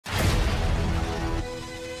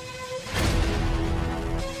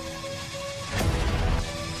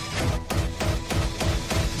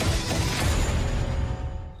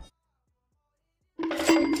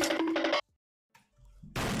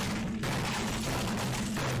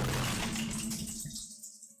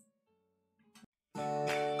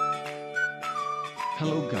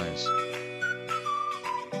Hello guys.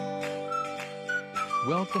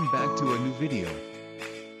 Welcome back to a new video.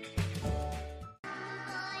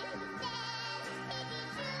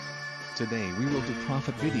 Today we will do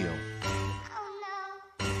profit video.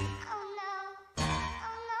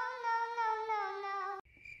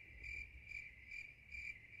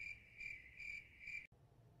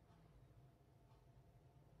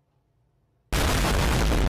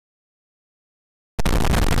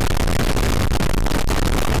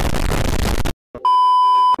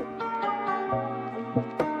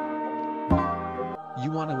 You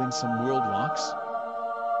wanna win some world locks?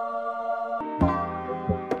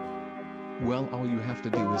 Well, all you have to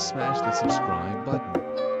do is smash the subscribe button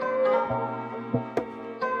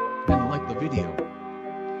and like the video.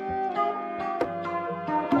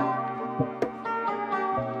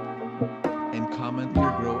 And comment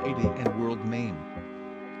your growtopia and world name.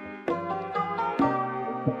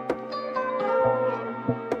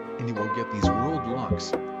 And you will get these world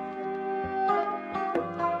locks.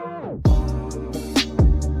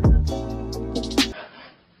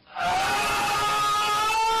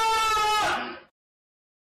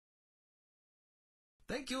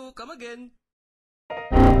 Thank you, come again.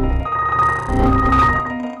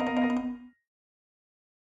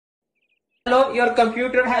 Hello, your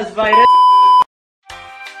computer has virus.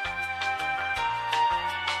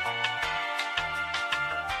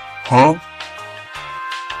 Huh?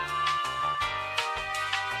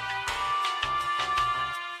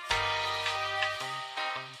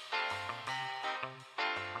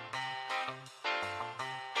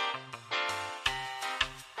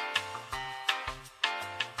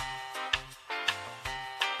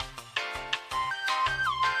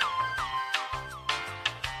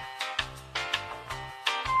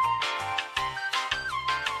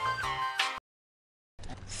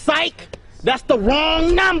 Psych! That's the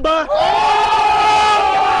wrong number!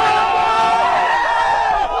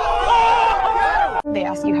 They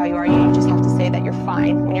ask you how you are, you just have to say that you're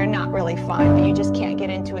fine when you're not really fine, but you just can't get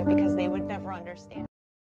into it because they would never understand.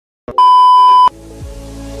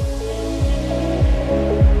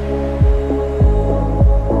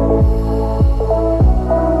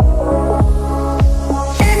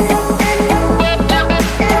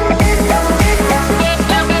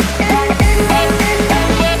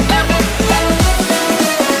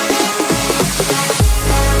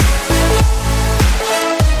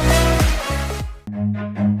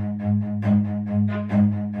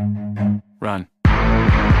 Run.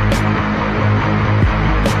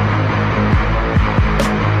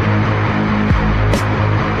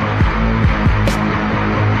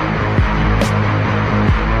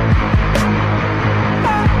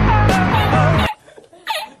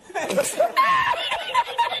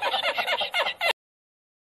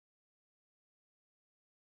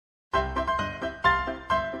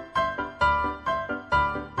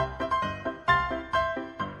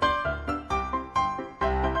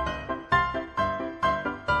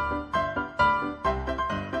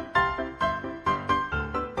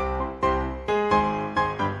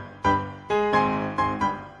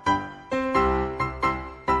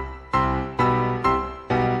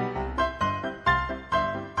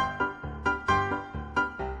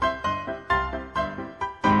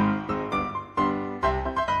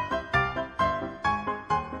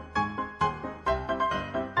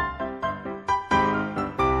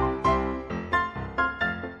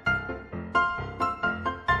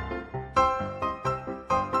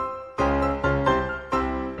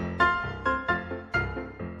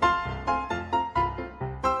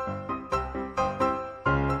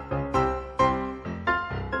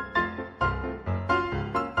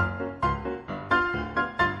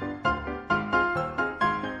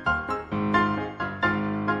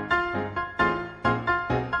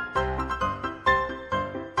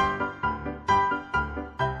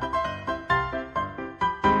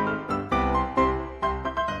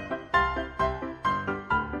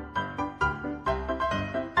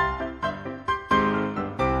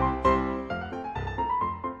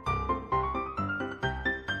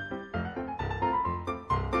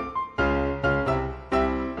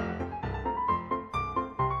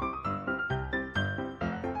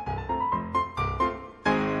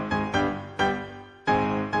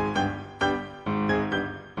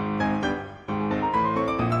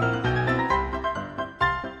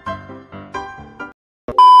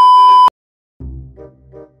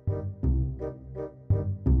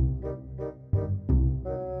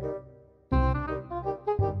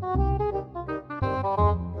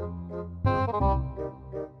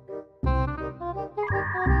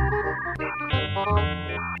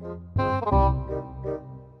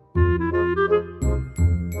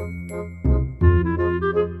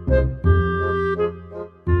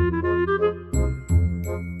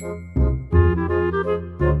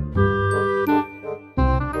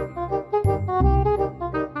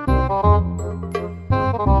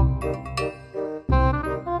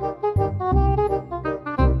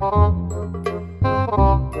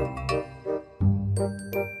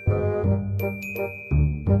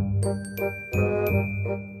 you.